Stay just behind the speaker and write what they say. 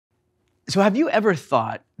So have you ever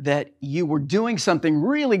thought that you were doing something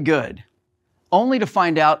really good only to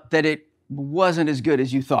find out that it wasn't as good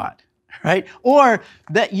as you thought, right? Or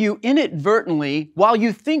that you inadvertently, while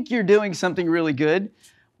you think you're doing something really good,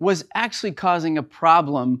 was actually causing a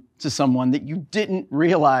problem to someone that you didn't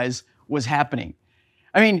realize was happening?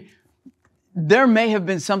 I mean, there may have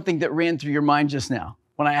been something that ran through your mind just now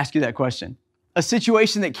when I asked you that question. A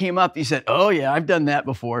situation that came up, you said, oh yeah, I've done that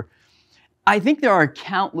before. I think there are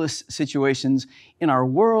countless situations in our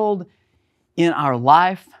world, in our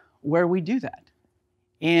life, where we do that.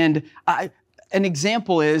 And an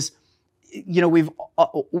example is, we've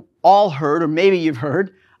all heard, or maybe you've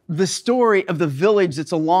heard, the story of the village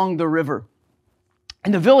that's along the river.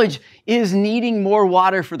 And the village is needing more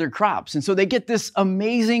water for their crops. And so they get this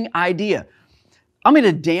amazing idea. I'm going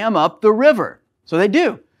to dam up the river. So they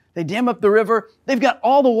do. They dam up the river. They've got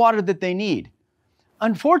all the water that they need.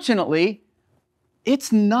 Unfortunately,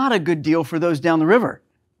 it's not a good deal for those down the river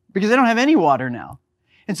because they don't have any water now.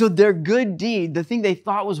 And so their good deed, the thing they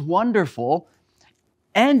thought was wonderful,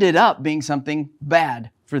 ended up being something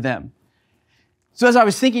bad for them. So as I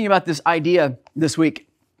was thinking about this idea this week,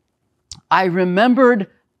 I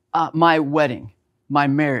remembered my wedding, my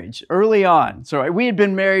marriage early on. So we had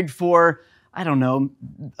been married for,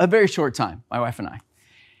 a very short time, my wife and I.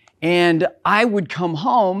 And I would come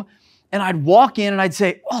home and I'd walk in and I'd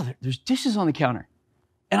say, oh, there's dishes on the counter.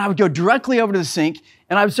 And I would go directly over to the sink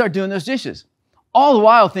and I would start doing those dishes. All the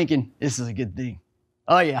while thinking, this is a good thing.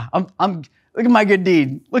 Oh yeah, I'm look at my good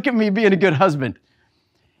deed. Look at me being a good husband.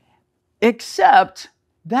 Except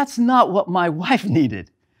that's not what my wife needed.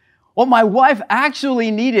 What my wife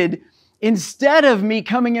actually needed, instead of me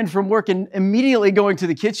coming in from work and immediately going to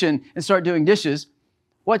the kitchen and start doing dishes,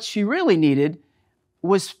 what she really needed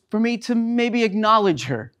was for me to maybe acknowledge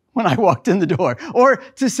her when I walked in the door, or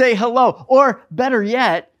to say hello, or better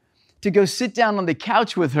yet, to go sit down on the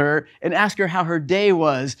couch with her and ask her how her day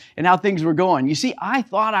was and how things were going. You see, I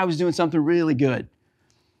thought I was doing something really good.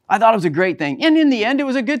 I thought it was a great thing. And in the end, it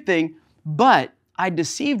was a good thing, but I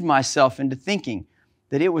deceived myself into thinking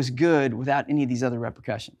that it was good without any of these other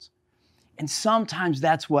repercussions. And sometimes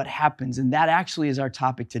that's what happens, and that actually is our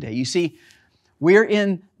topic today. You see, we're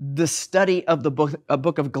in the study of the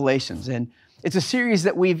book of Galatians, and it's a series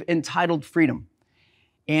that we've entitled Freedom.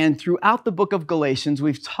 And throughout the book of Galatians,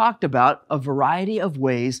 we've talked about a variety of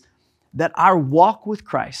ways that our walk with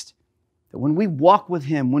Christ, that when we walk with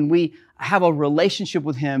Him, when we have a relationship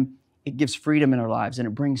with Him, it gives freedom in our lives, and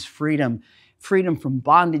it brings freedom from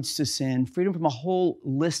bondage to sin, freedom from a whole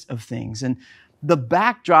list of things. And the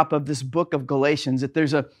backdrop of this book of Galatians is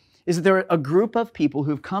that there are a group of people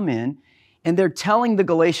who've come in and they're telling the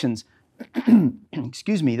Galatians,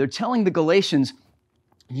 they're telling the Galatians,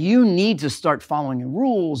 you need to start following the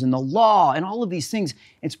rules and the law and all of these things.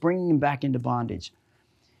 It's bringing them back into bondage.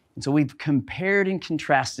 And so we've compared and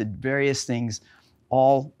contrasted various things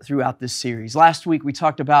all throughout this series. Last week, we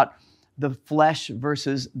talked about the flesh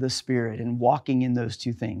versus the spirit and walking in those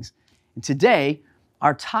two things. And today,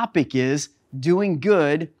 our topic is doing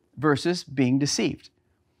good versus being deceived.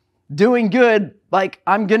 Doing good, like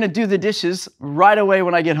I'm going to do the dishes right away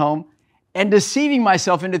when I get home, and deceiving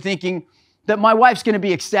myself into thinking that my wife's going to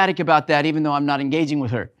be ecstatic about that even though I'm not engaging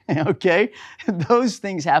with her, okay? Those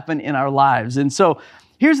things happen in our lives. And so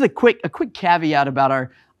here's a quick caveat about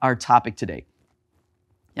our topic today.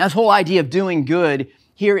 Now, this whole idea of doing good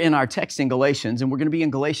here in our text in Galatians, and we're going to be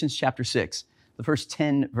in Galatians chapter 6. The first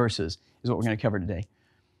 10 verses is what we're going to cover today.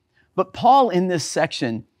 But Paul in this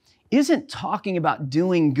section isn't talking about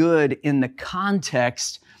doing good in the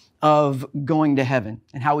context of going to heaven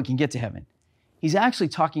and how we can get to heaven. He's actually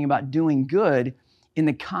talking about doing good in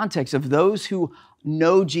the context of those who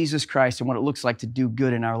know Jesus Christ and what it looks like to do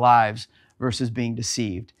good in our lives versus being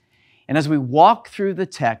deceived. And as we walk through the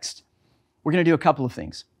text, we're going to do a couple of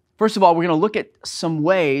things. First of all, we're going to look at some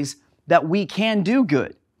ways that we can do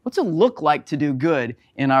good. What's it look like to do good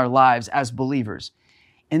in our lives as believers?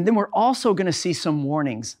 And then we're also going to see some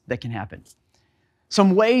warnings that can happen.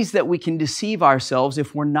 Some ways that we can deceive ourselves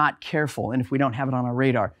if we're not careful and if we don't have it on our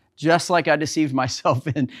radar. Just like I deceived myself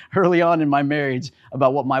early on in my marriage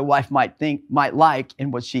about what my wife might like,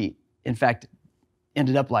 and what she, in fact,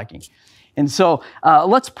 ended up liking. And so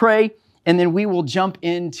let's pray, and then we will jump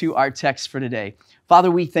into our text for today. Father,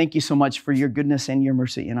 we thank you so much for your goodness and your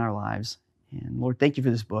mercy in our lives. And Lord, thank you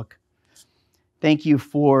for this book. Thank you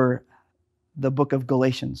for the book of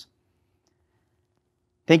Galatians.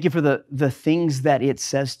 Thank you for the things that it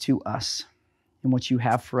says to us and what you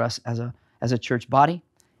have for us as a church body,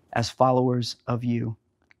 as followers of you.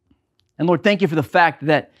 And Lord, thank you for the fact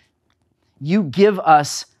that you give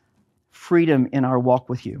us freedom in our walk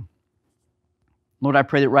with you. Lord, I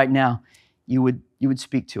pray that right now you would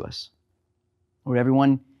speak to us. Lord,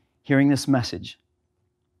 everyone hearing this message,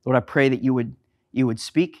 Lord, I pray that you would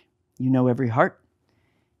speak. You know every heart,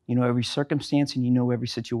 you know every circumstance, and you know every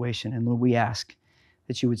situation. And Lord, we ask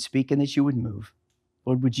that you would speak and that you would move.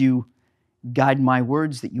 Lord, would you guide my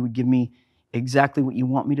words, that you would give me exactly what you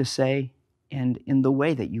want me to say and in the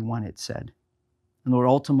way that you want it said. And Lord,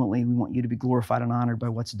 ultimately, we want you to be glorified and honored by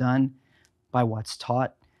what's done, by what's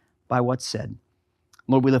taught, by what's said.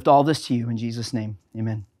 Lord, we lift all this to you in Jesus' name.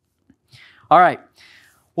 Amen. All right.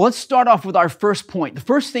 Well, let's start off with our first point. The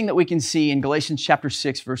first thing that we can see in Galatians chapter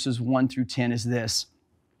 6, verses 1 through 10 is this: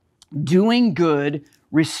 doing good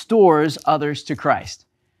restores others to Christ.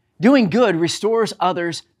 Doing good restores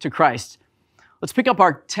others to Christ. Let's pick up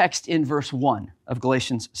our text in verse 1 of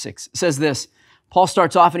Galatians 6. It says this. Paul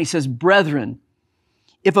starts off and he says, "Brethren,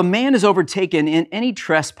 if a man is overtaken in any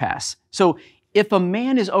trespass," so if a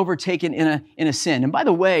man is overtaken in a sin, and by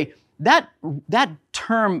the way, that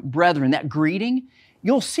term, brethren, that greeting,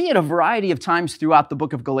 you'll see it a variety of times throughout the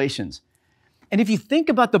book of Galatians. And if you think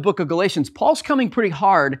about the book of Galatians, Paul's coming pretty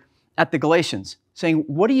hard at the Galatians, saying,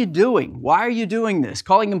 what are you doing? Why are you doing this?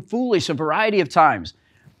 Calling them foolish a variety of times.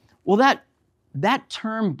 Well, that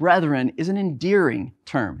term, brethren, is an endearing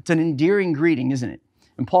term. It's an endearing greeting, isn't it?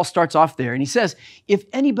 And Paul starts off there and he says, if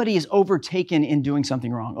anybody is overtaken in doing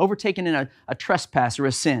something wrong, overtaken in a trespass or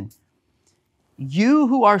a sin, you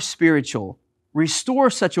who are spiritual, restore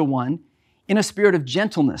such a one in a spirit of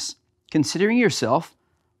gentleness, considering yourself,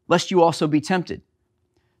 lest you also be tempted.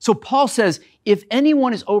 So Paul says, if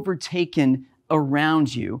anyone is overtaken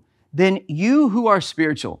around you, then you who are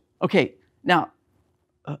spiritual. Okay, now,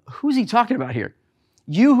 who's he talking about here?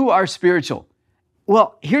 You who are spiritual.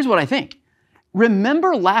 Well, here's what I think.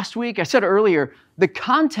 Remember last week, I said earlier, the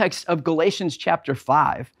context of Galatians chapter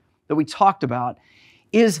 5 that we talked about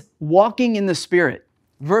is walking in the Spirit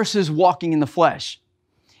versus walking in the flesh.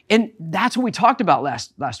 And that's what we talked about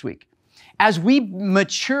last week. As we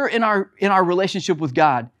mature in our relationship with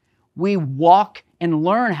God, we walk and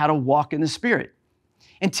learn how to walk in the Spirit.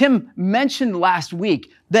 And Tim mentioned last week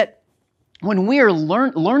that when we are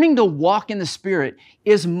learning to walk in the Spirit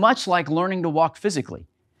is much like learning to walk physically.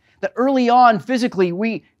 That early on, physically,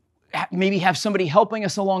 we maybe have somebody helping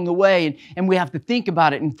us along the way and we have to think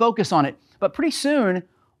about it and focus on it. But pretty soon,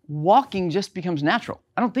 walking just becomes natural.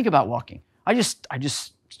 I don't think about walking. I just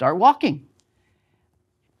start walking.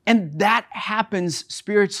 And that happens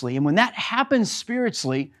spiritually. And when that happens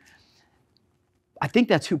spiritually, I think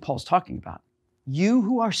that's who Paul's talking about. You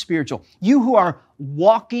who are spiritual, you who are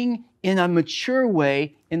walking in a mature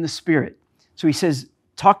way in the Spirit. So he says,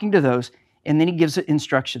 talking to those, and then he gives an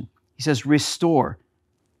instruction. He says, restore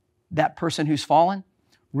that person who's fallen,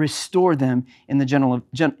 restore them in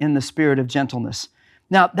the spirit of gentleness.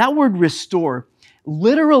 Now, that word restore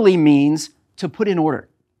literally means to put in order.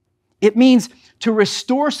 It means to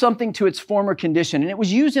restore something to its former condition. And it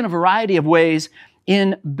was used in a variety of ways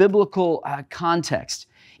in biblical context.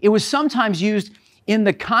 It was sometimes used in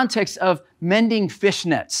the context of mending fish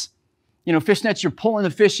nets. You know, fish nets, you're pulling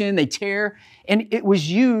the fish in, they tear. And it was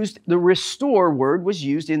used, the restore word was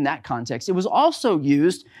used in that context. It was also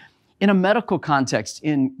used in a medical context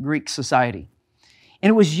in Greek society.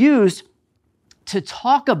 And it was used to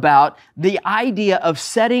talk about the idea of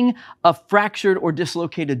setting a fractured or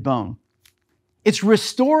dislocated bone. It's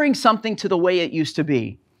restoring something to the way it used to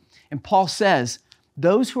be. And Paul says,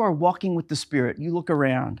 those who are walking with the Spirit, you look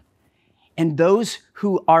around, and those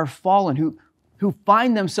who are fallen, who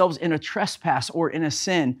find themselves in a trespass or in a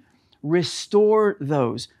sin, restore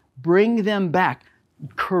those, bring them back,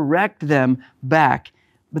 correct them back.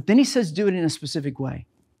 But then he says, do it in a specific way.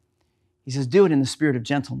 He says, do it in the spirit of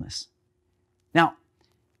gentleness. Now,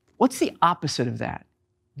 what's the opposite of that?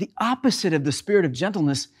 The opposite of the spirit of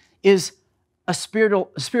gentleness is a spirit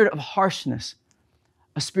of harshness,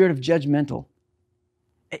 a spirit of judgmental.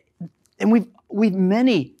 And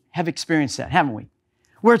many have experienced that, haven't we?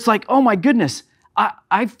 Where it's like, oh my goodness,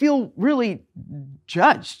 I feel really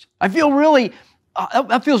judged. That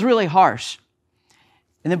feels really harsh.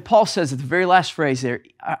 And then Paul says at the very last phrase there,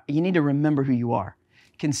 you need to remember who you are.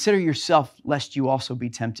 Consider yourself lest you also be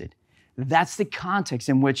tempted. That's the context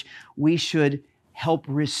in which we should help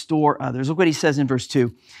restore others. Look what he says in verse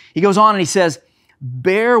 2. He goes on and he says,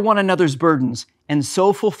 bear one another's burdens and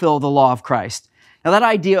so fulfill the law of Christ. Now that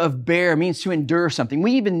idea of bear means to endure something.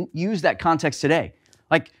 We even use that context today.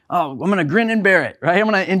 Like, oh, I'm going to grin and bear it, right? I'm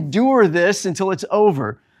going to endure this until it's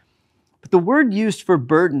over. But the word used for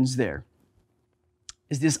burdens there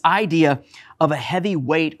is this idea of a heavy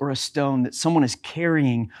weight or a stone that someone is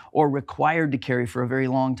carrying or required to carry for a very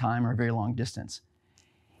long time or a very long distance.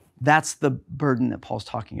 That's the burden that Paul's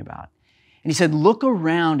talking about. And he said, look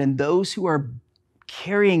around, and those who are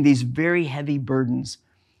carrying these very heavy burdens,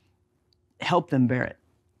 help them bear it.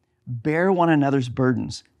 Bear one another's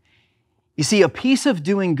burdens. You see, a piece of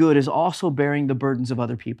doing good is also bearing the burdens of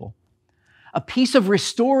other people. A piece of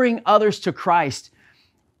restoring others to Christ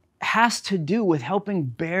has to do with helping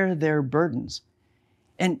bear their burdens.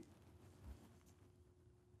 And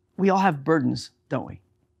we all have burdens, don't we?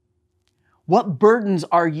 What burdens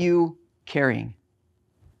are you carrying?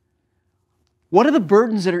 What are the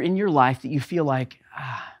burdens that are in your life that you feel like,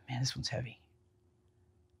 man, this one's heavy?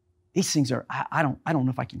 These things are, I don't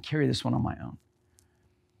know if I can carry this one on my own.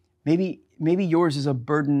 Maybe yours is a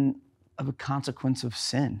burden of a consequence of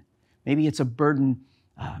sin. Maybe it's a burden,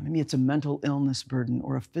 maybe it's a mental illness burden,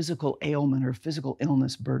 or a physical ailment or a physical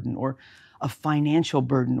illness burden, or a financial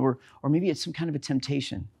burden, or maybe it's some kind of a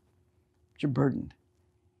temptation. But you're burdened.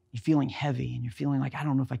 You're feeling heavy, and you're feeling like, I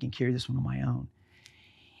don't know if I can carry this one on my own.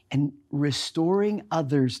 And restoring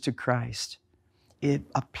others to Christ,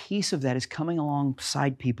 a piece of that is coming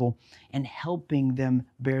alongside people and helping them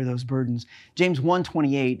bear those burdens. James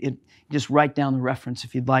 1:28, just write down the reference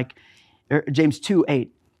if you'd like. James 2:8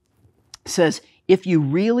 says, if you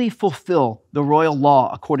really fulfill the royal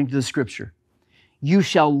law according to the Scripture, you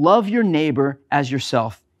shall love your neighbor as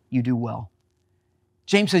yourself. You do well.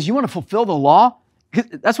 James says, you want to fulfill the law?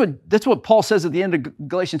 That's what Paul says at the end of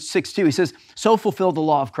Galatians 6:2. He says, so fulfill the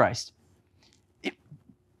law of Christ.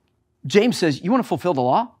 James says, you want to fulfill the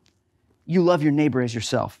law? You love your neighbor as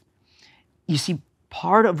yourself. You see,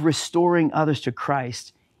 part of restoring others to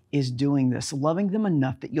Christ is doing this, loving them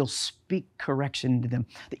enough that you'll speak correction to them,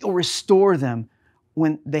 that you'll restore them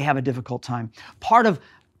when they have a difficult time. Part of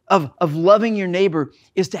loving your neighbor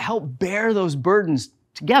is to help bear those burdens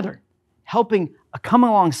together, helping come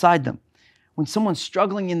alongside them. When someone's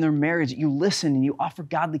struggling in their marriage, you listen and you offer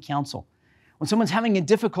godly counsel. When someone's having a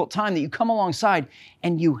difficult time, that you come alongside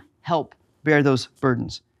and you help bear those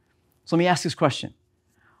burdens. So let me ask this question.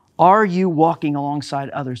 Are you walking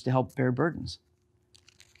alongside others to help bear burdens?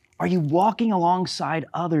 Are you walking alongside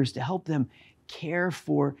others to help them care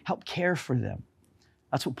for them?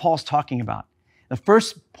 That's what Paul's talking about. The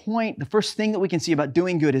first thing that we can see about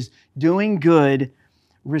doing good is doing good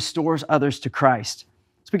restores others to Christ.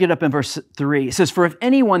 Let's pick it up in verse 3. It says, for if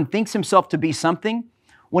anyone thinks himself to be something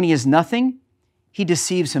when he is nothing, he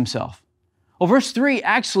deceives himself. Well, verse 3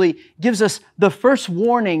 actually gives us the first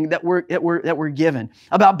warning that we're given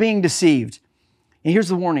about being deceived. And here's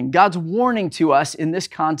the warning. God's warning to us in this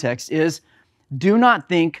context is, do not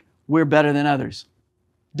think we're better than others.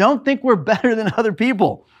 Don't think we're better than other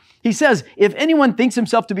people. He says, if anyone thinks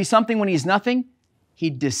himself to be something when he's nothing,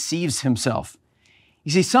 he deceives himself.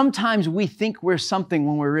 You see, sometimes we think we're something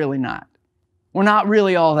when we're really not. We're not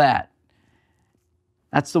really all that.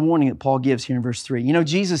 That's the warning that Paul gives here in verse 3. You know,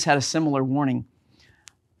 Jesus had a similar warning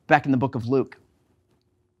back in the book of Luke.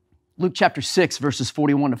 Luke chapter 6, verses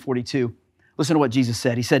 41 to 42. Listen to what Jesus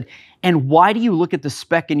said. He said, and why do you look at the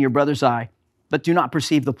speck in your brother's eye, but do not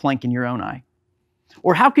perceive the plank in your own eye?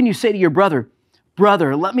 Or how can you say to your brother,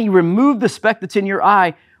 brother, let me remove the speck that's in your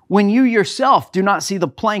eye, when you yourself do not see the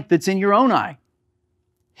plank that's in your own eye?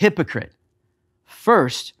 Hypocrite.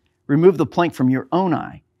 First, remove the plank from your own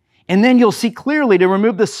eye, and then you'll see clearly to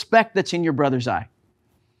remove the speck that's in your brother's eye.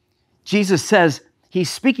 Jesus says, he's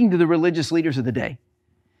speaking to the religious leaders of the day,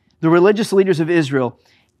 the religious leaders of Israel.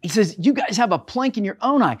 He says, you guys have a plank in your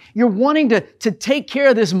own eye. You're wanting to take care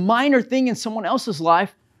of this minor thing in someone else's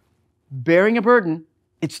life, bearing a burden.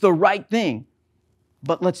 It's the right thing,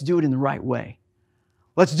 but let's do it in the right way.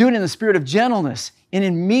 Let's do it in the spirit of gentleness and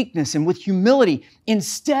in meekness and with humility,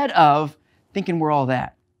 instead of thinking we're all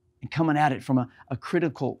that and coming at it from a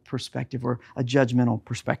critical perspective or a judgmental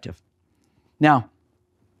perspective. Now,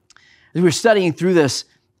 as we were studying through this,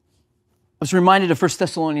 I was reminded of 1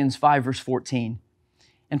 Thessalonians 5, verse 14.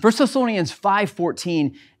 In 1 Thessalonians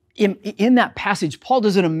 5:14, in that passage, Paul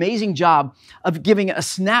does an amazing job of giving a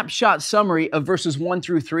snapshot summary of verses 1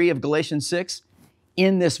 through 3 of Galatians 6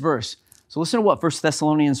 in this verse. So listen to what 1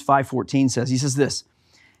 Thessalonians 5:14 says. He says this,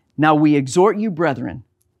 now we exhort you, brethren,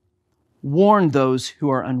 warn those who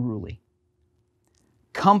are unruly,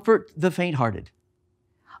 comfort the faint-hearted,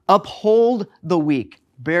 uphold the weak,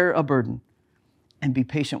 bear a burden, and be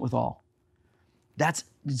patient with all. That's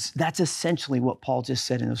essentially what Paul just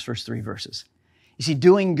said in those first 3 verses. You see,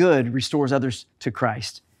 doing good restores others to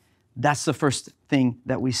Christ. That's the first thing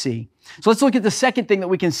that we see. So let's look at the second thing that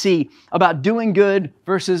we can see about doing good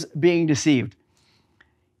versus being deceived.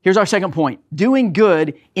 Here's our second point. Doing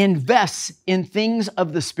good invests in things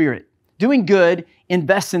of the Spirit. Doing good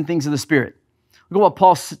invests in things of the Spirit. Look at what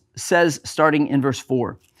Paul says starting in verse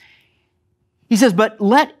 4. He says, "But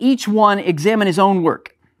let each one examine his own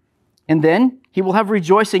work, and then he will have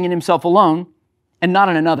rejoicing in himself alone and not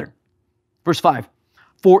in another." Verse 5,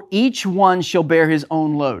 "For each one shall bear his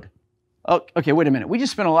own load." Oh, okay, wait a minute. We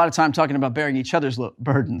just spent a lot of time talking about bearing each other's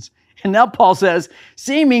burdens. And now Paul says,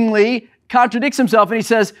 seemingly contradicts himself, and he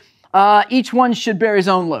says, each one should bear his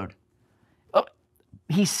own load.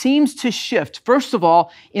 He seems to shift. First of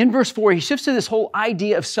all, in verse 4, he shifts to this whole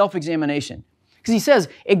idea of self-examination. Because he says,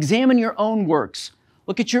 examine your own works.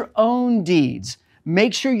 Look at your own deeds.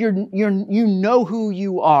 Make sure you know who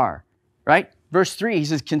you are, right? Verse 3, he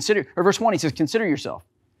says, verse 1, he says, consider yourself.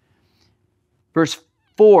 Verse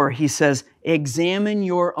 4, he says, examine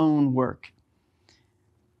your own work.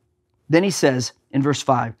 Then he says in verse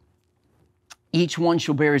 5, each one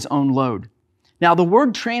shall bear his own load. Now, the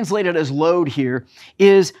word translated as load here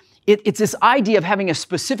is, it's this idea of having a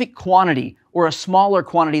specific quantity or a smaller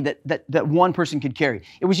quantity that one person could carry.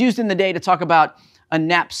 It was used in the day to talk about a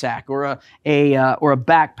knapsack or a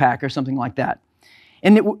backpack or something like that.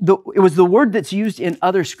 And it was the word that's used in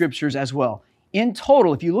other scriptures as well. In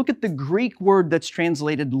total, if you look at the Greek word that's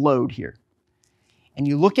translated load here, and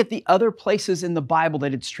you look at the other places in the Bible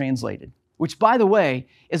that it's translated, which, by the way,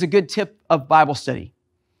 is a good tip of Bible study.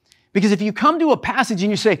 Because if you come to a passage and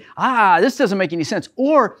you say, this doesn't make any sense,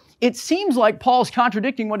 or it seems like Paul's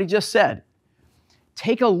contradicting what he just said,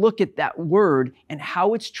 take a look at that word and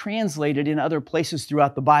how it's translated in other places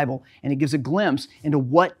throughout the Bible, and it gives a glimpse into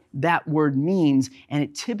what that word means, and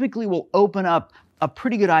it typically will open up a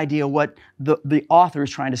pretty good idea what the author is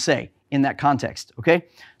trying to say in that context, okay?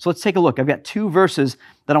 So let's take a look. I've got two verses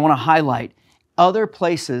that I want to highlight. Other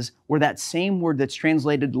places where that same word that's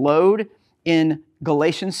translated load in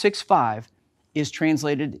Galatians 6:5 is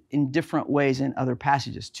translated in different ways in other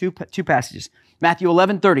passages. Two passages. Matthew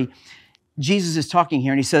 11:30, Jesus is talking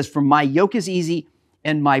here and he says, "For my yoke is easy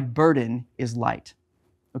and my burden is light."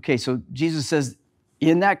 Okay, so Jesus says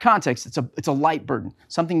in that context, it's a light burden,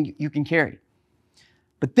 something you can carry.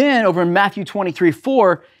 But then over in Matthew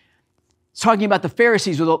 23:4, it's talking about the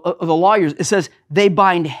Pharisees or the lawyers. It says, they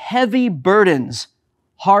bind heavy burdens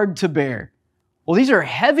hard to bear. Well, these are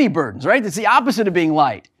heavy burdens, right? It's the opposite of being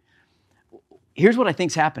light. Here's what I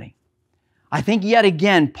think is happening. I think yet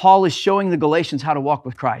again, Paul is showing the Galatians how to walk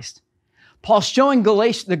with Christ. Paul's showing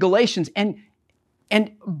the Galatians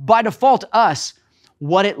and by default us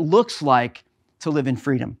what it looks like to live in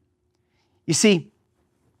freedom. You see,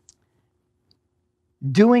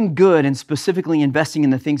 doing good and specifically investing in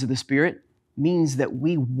the things of the Spirit means that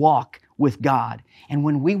we walk with God. And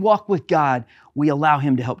when we walk with God, we allow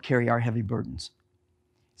Him to help carry our heavy burdens.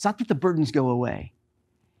 It's not that the burdens go away.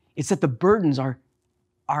 It's that the burdens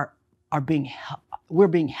we're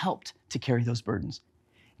being helped to carry those burdens.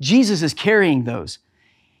 Jesus is carrying those.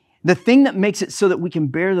 The thing that makes it so that we can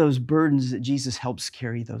bear those burdens is that Jesus helps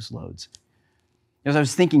carry those loads. As I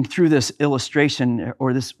was thinking through this illustration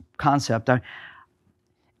or this concept,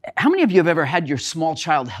 how many of you have ever had your small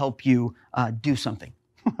child help you do something,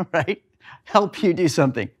 right? Help you do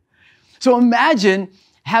something. So imagine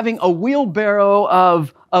having a wheelbarrow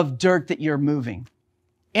of dirt that you're moving,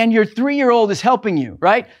 and your 3-year-old is helping you,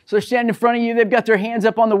 right? So they're standing in front of you, they've got their hands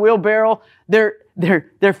up on the wheelbarrow,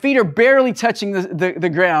 their feet are barely touching the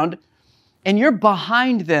ground, and you're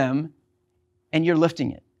behind them, and you're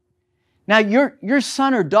lifting it. Now, your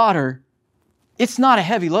son or daughter, it's not a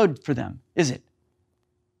heavy load for them, is it?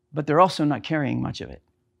 But they're also not carrying much of it.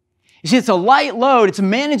 You see, it's a light load. It's a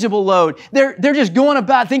manageable load. They're just going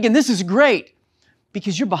about thinking, this is great,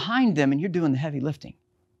 because you're behind them and you're doing the heavy lifting.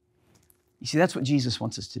 You see, that's what Jesus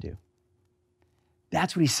wants us to do.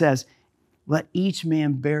 That's what He says, let each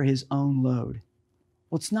man bear his own load.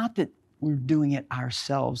 Well, it's not that we're doing it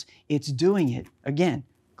ourselves. It's doing it, again,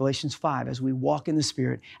 Galatians 5, as we walk in the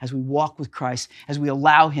Spirit, as we walk with Christ, as we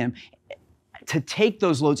allow Him to take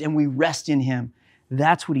those loads and we rest in Him.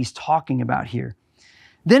 That's what he's talking about here.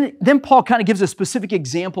 Then Paul kind of gives a specific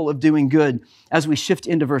example of doing good as we shift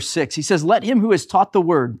into verse 6. He says, let him who has taught the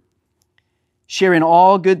word share in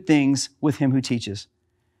all good things with him who teaches.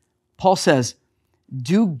 Paul says,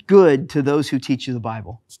 do good to those who teach you the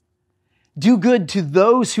Bible. Do good to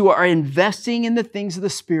those who are investing in the things of the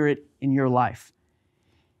Spirit in your life.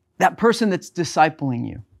 That person that's discipling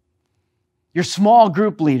you, your small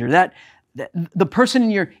group leader, the person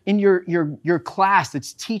in your class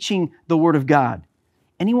that's teaching the Word of God.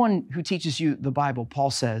 Anyone who teaches you the Bible,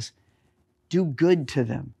 Paul says, do good to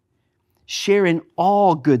them. Share in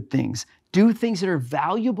all good things. Do things that are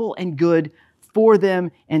valuable and good for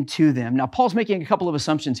them and to them. Now, Paul's making a couple of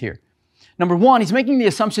assumptions here. Number one, he's making the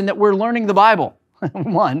assumption that we're learning the Bible.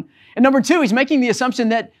 one. And number two, he's making the assumption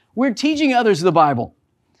that we're teaching others the Bible.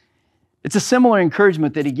 It's a similar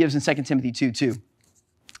encouragement that he gives in 2 Timothy 2:2.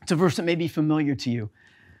 It's a verse that may be familiar to you.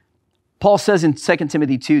 Paul says in 2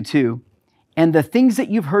 Timothy 2:2, "And the things that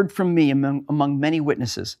you've heard from me among many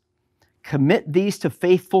witnesses, commit these to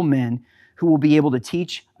faithful men who will be able to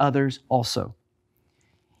teach others also."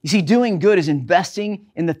 You see, doing good is investing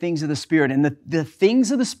in the things of the Spirit. And the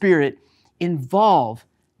things of the Spirit involve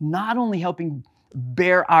not only helping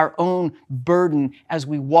bear our own burden as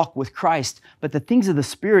we walk with Christ, but the things of the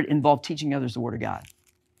Spirit involve teaching others the Word of God.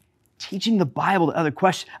 Teaching the Bible to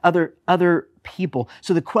other people.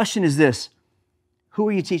 So the question is this: who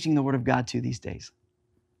are you teaching the Word of God to these days?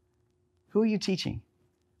 Who are you teaching?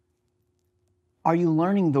 Are you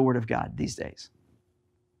learning the Word of God these days?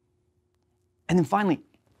 And then finally,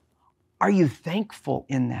 are you thankful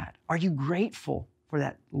in that? Are you grateful for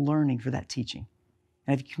that learning, for that teaching?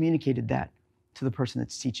 And have you communicated that to the person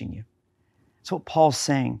that's teaching you? That's what Paul's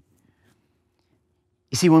saying.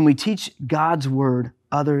 You see, when we teach God's Word,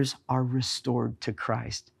 others are restored to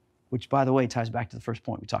Christ, which, by the way, ties back to the first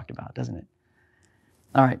point we talked about, doesn't it?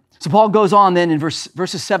 All right. So Paul goes on then in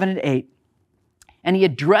verses 7 and 8, and he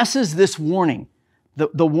addresses this warning,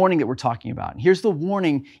 the warning that we're talking about. And here's the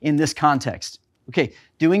warning in this context. Okay,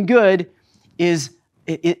 doing good is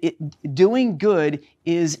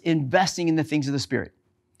investing in the things of the Spirit.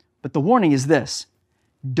 But the warning is this: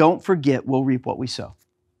 don't forget we'll reap what we sow.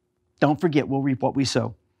 Don't forget we'll reap what we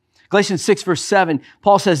sow. Galatians 6 verse 7,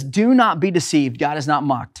 Paul says, "Do not be deceived, God is not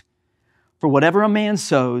mocked. For whatever a man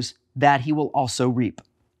sows, that he will also reap."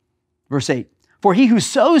 Verse 8, "For he who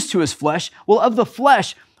sows to his flesh will of the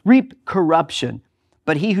flesh reap corruption,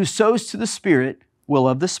 but he who sows to the Spirit will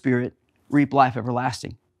of the Spirit reap life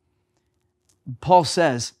everlasting." Paul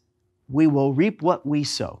says, we will reap what we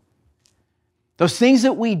sow. Those things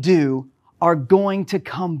that we do are going to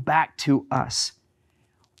come back to us.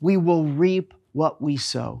 We will reap what we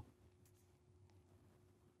sow.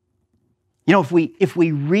 You know, if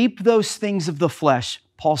we reap those things of the flesh,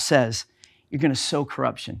 Paul says, you're going to sow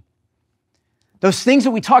corruption. Those things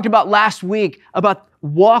that we talked about last week about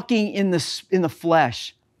walking in the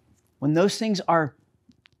flesh, when those things are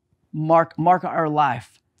mark our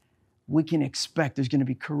life, we can expect there's going to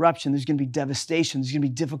be corruption, there's going to be devastation, there's going to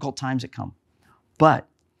be difficult times that come. But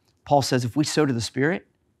Paul says if we sow to the Spirit,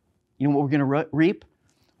 you know what we're going to reap?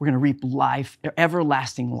 We're going to reap life,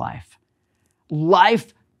 everlasting life.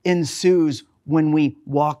 Life ensues when we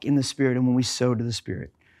walk in the Spirit and when we sow to the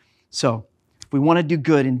Spirit. So if we want to do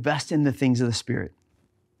good, invest in the things of the Spirit.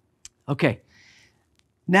 Okay,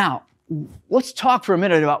 now let's talk for a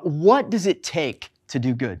minute about what does it take to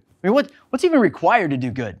do good. I mean, what's even required to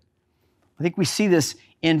do good? I think we see this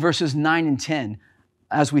in verses 9 and 10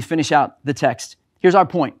 as we finish out the text. Here's our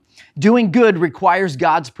point. Doing good requires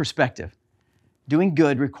God's perspective. Doing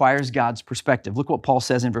good requires God's perspective. Look what Paul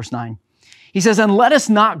says in verse 9. He says, "And let us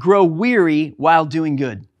not grow weary while doing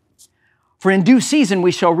good. For in due season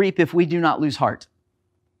we shall reap if we do not lose heart."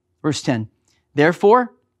 Verse 10.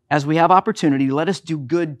 "Therefore, as we have opportunity, let us do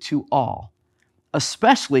good to all,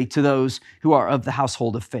 especially to those who are of the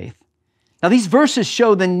household of faith." Now, these verses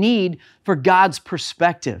show the need for God's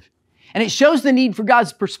perspective. And it shows the need for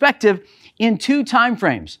God's perspective in two time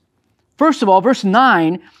frames. First of all, verse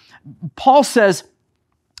 9, Paul says,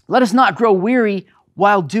 "Let us not grow weary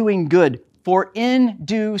while doing good, for in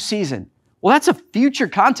due season." Well, that's a future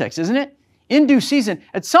context, isn't it? In due season,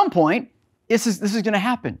 at some point, this is going to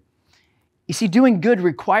happen. You see, doing good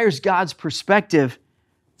requires God's perspective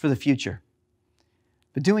for the future.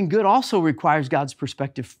 But doing good also requires God's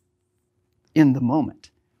perspective in the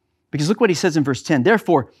moment. Because look what he says in verse 10.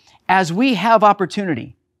 "Therefore, as we have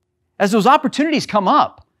opportunity," as those opportunities come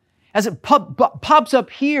up, as it pops up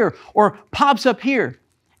here or pops up here,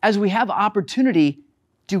 as we have opportunity,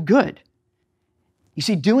 do good. You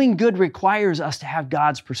see, doing good requires us to have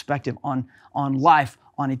God's perspective on life,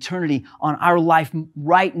 on eternity, on our life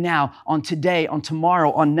right now, on today, on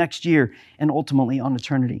tomorrow, on next year, and ultimately on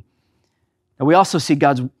eternity. And we also see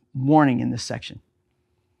God's warning in this section.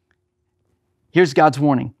 Here's God's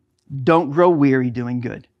warning. Don't grow weary doing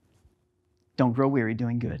good. Don't grow weary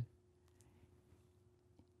doing good.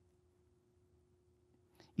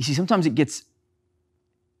 You see, sometimes it gets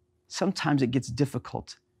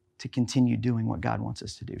difficult to continue doing what God wants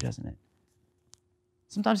us to do, doesn't it?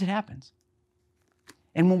 Sometimes it happens.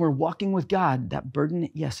 And when we're walking with God, that burden,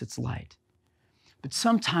 yes, it's light. But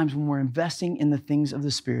sometimes when we're investing in the things of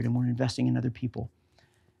the Spirit and we're investing in other people,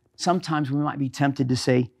 sometimes we might be tempted to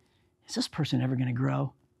say, is this person ever going to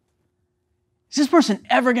grow? Is this person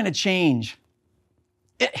ever going to change?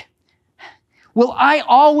 Will I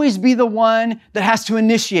always be the one that has to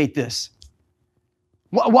initiate this?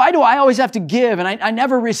 Why do I always have to give and I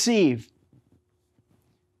never receive?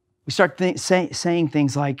 We start saying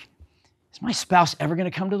things like, is my spouse ever going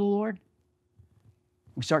to come to the Lord?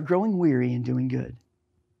 We start growing weary in doing good.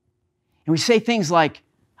 And we say things like,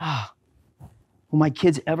 will my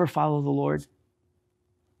kids ever follow the Lord?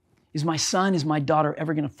 Is my son, is my daughter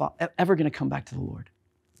ever going to come back to the Lord?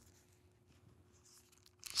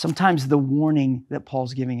 Sometimes the warning that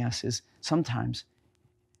Paul's giving us is sometimes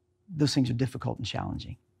those things are difficult and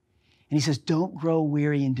challenging. And he says, don't grow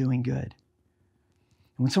weary in doing good.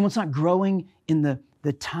 And when someone's not growing in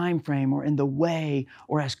the time frame or in the way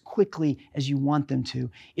or as quickly as you want them to,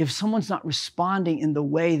 if someone's not responding in the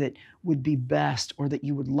way that would be best or that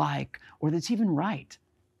you would like or that's even right,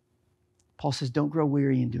 Paul says, don't grow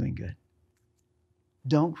weary in doing good.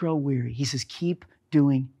 Don't grow weary. He says, keep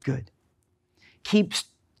doing good. Keep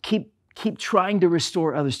trying to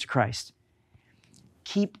restore others to Christ.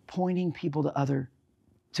 Keep pointing people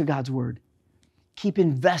to God's word. Keep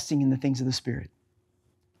investing in the things of the Spirit.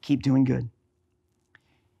 Keep doing good.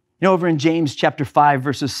 You know, over in James chapter 5,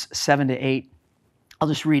 verses 7 to 8, I'll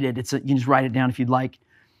just read it. You can just write it down if you'd like.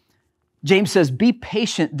 James says, be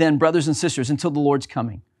patient then, brothers and sisters, until the Lord's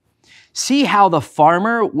coming. See how the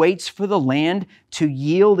farmer waits for the land to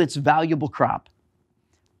yield its valuable crop,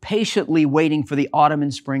 patiently waiting for the autumn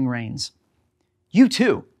and spring rains. You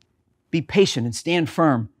too, be patient and stand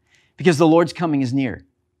firm, because the Lord's coming is near.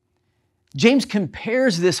 James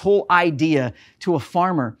compares this whole idea to a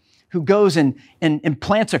farmer who goes and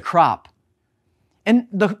plants a crop. And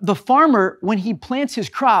the farmer, when he plants his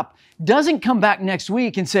crop, doesn't come back next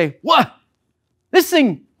week and say, what? This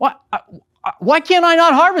thing, what? Why can't I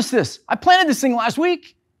not harvest this? I planted this thing last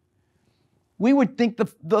week. We would think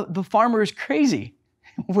the farmer is crazy.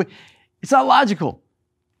 It's not logical.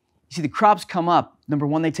 You see, the crops come up. Number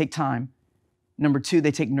one, they take time. Number two,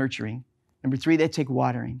 they take nurturing. Number three, they take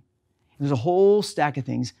watering. And there's a whole stack of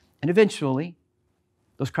things. And eventually,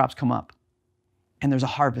 those crops come up. And there's a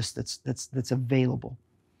harvest that's available.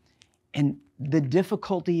 And the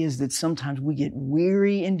difficulty is that sometimes we get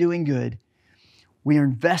weary in doing good. We are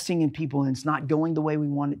investing in people and it's not going the way we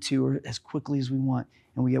want it to or as quickly as we want.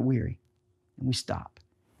 And we get weary and we stop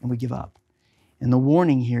and we give up. And the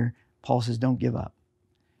warning here, Paul says, don't give up.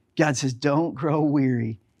 God says, don't grow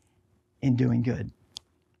weary in doing good.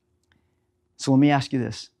 So let me ask you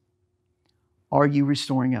this. Are you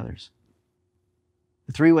restoring others?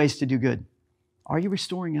 The 3 ways to do good. Are you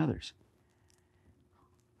restoring others?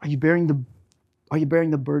 Are you bearing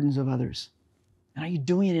the burdens of others? And are you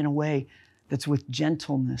doing it in a way that's with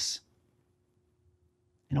gentleness,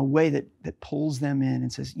 in a way that pulls them in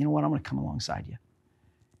and says, you know what, I'm going to come alongside you.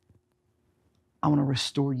 I want to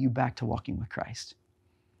restore you back to walking with Christ.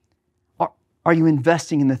 Are you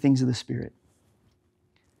investing in the things of the Spirit?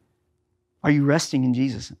 Are you resting in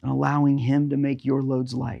Jesus and allowing Him to make your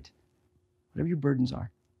loads light? Whatever your burdens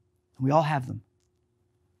are. And we all have them.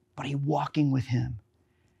 But are you walking with Him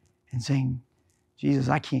and saying, Jesus,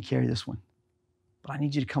 I can't carry this one, but I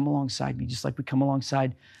need you to come alongside me, just like we come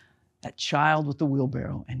alongside that child with the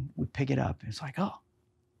wheelbarrow and we pick it up. And it's like, oh,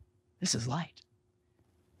 this is light.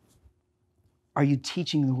 Are you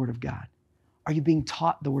teaching the Word of God? Are you being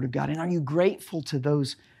taught the Word of God? And are you grateful to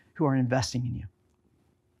those who are investing in you?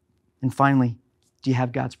 And finally, do you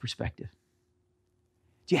have God's perspective?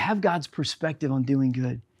 Do you have God's perspective on doing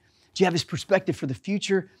good? Do you have His perspective for the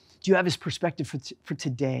future? Do you have His perspective for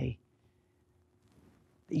today?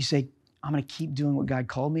 That you say, I'm going to keep doing what God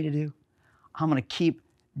called me to do. I'm going to keep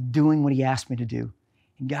doing what He asked me to do.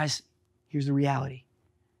 And guys, here's the reality.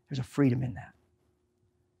 There's a freedom in that.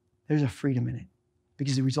 There's a freedom in it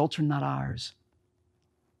because the results are not ours.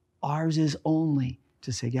 Ours is only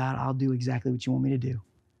to say, God, I'll do exactly what you want me to do.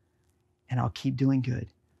 And I'll keep doing good.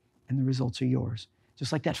 And the results are yours.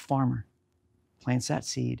 Just like that farmer plants that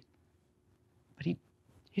seed. But he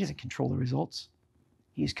doesn't control the results.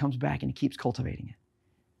 He just comes back and he keeps cultivating it.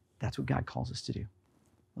 That's what God calls us to do.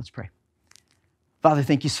 Let's pray. Father,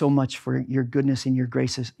 thank you so much for your goodness and your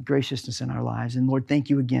graciousness in our lives. And Lord, thank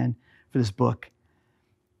you again for this book.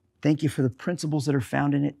 Thank you for the principles that are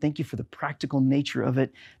found in it. Thank you for the practical nature of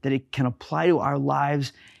it, that it can apply to our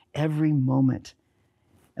lives every moment.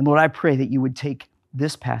 And Lord, I pray that you would take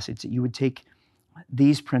this passage, that you would take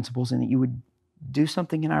these principles and that you would do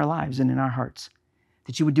something in our lives and in our hearts,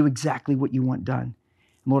 that you would do exactly what you want done.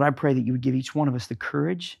 And Lord, I pray that you would give each one of us the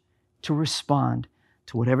courage to respond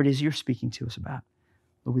to whatever it is you're speaking to us about.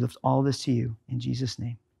 Lord, we lift all this to you in Jesus'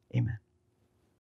 name. Amen.